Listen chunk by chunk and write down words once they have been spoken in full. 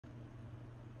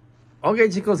Ok,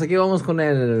 chicos, aquí vamos con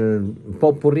el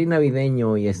Popurrí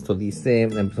Navideño. Y esto dice,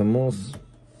 empezamos.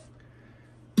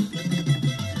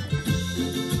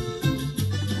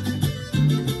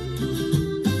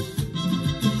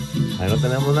 Ahí no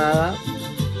tenemos nada.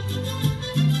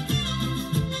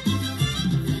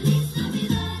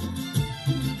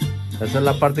 Esa es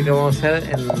la parte que vamos a hacer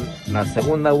en la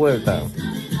segunda vuelta.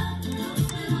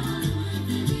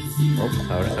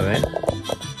 Ups, ahora a ver.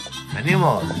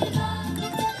 ¡Venimos!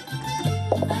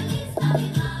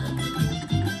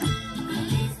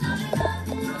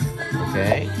 Ok.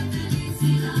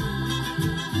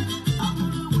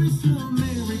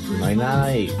 No hay nada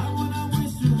ahí.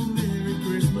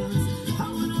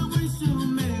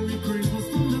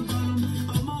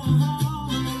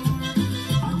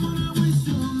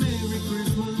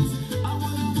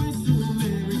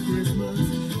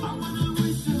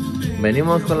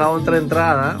 Venimos con la otra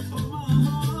entrada.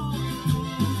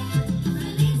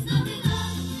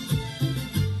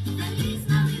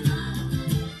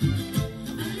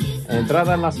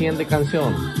 Entrada en la siguiente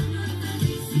canción.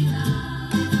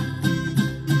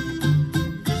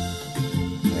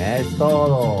 Es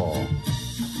todo.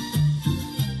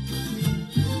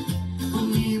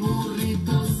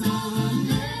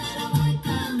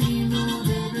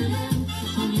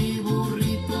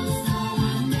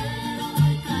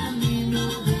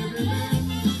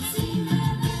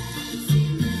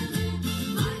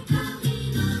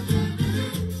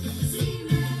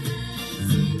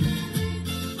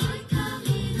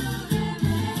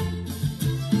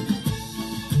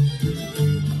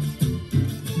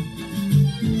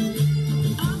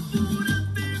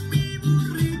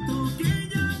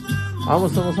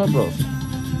 Vamos con nosotros.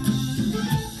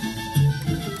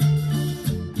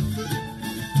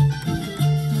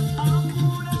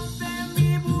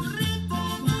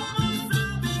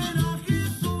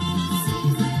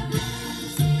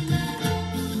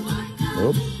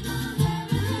 Ups.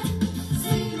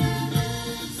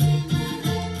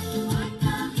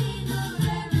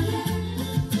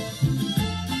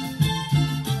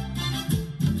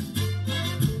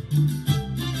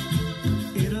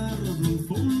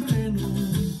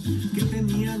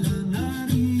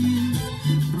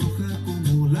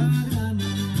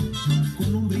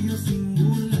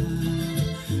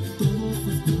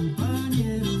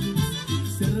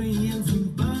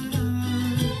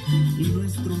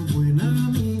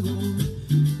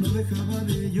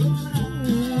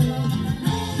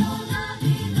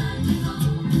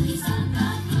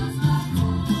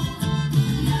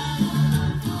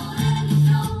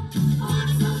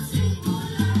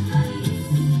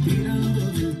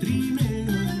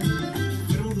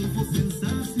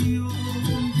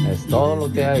 Es todo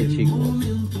lo que hay, chicos.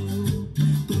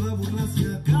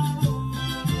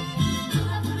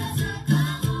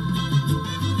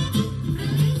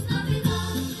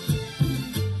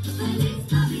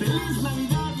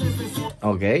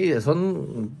 Ok,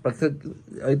 son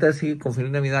ahorita sí con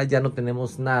Feliz Navidad ya no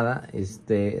tenemos nada.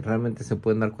 Realmente se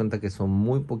pueden dar cuenta que son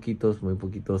muy poquitos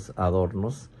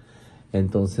adornos.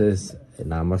 Entonces,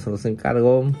 nada más se los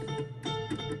encargo.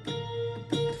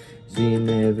 Si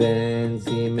me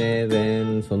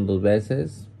ven, son 2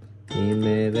 veces. Si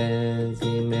me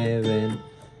ven.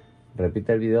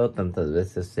 Repite el video tantas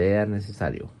veces sea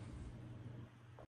necesario.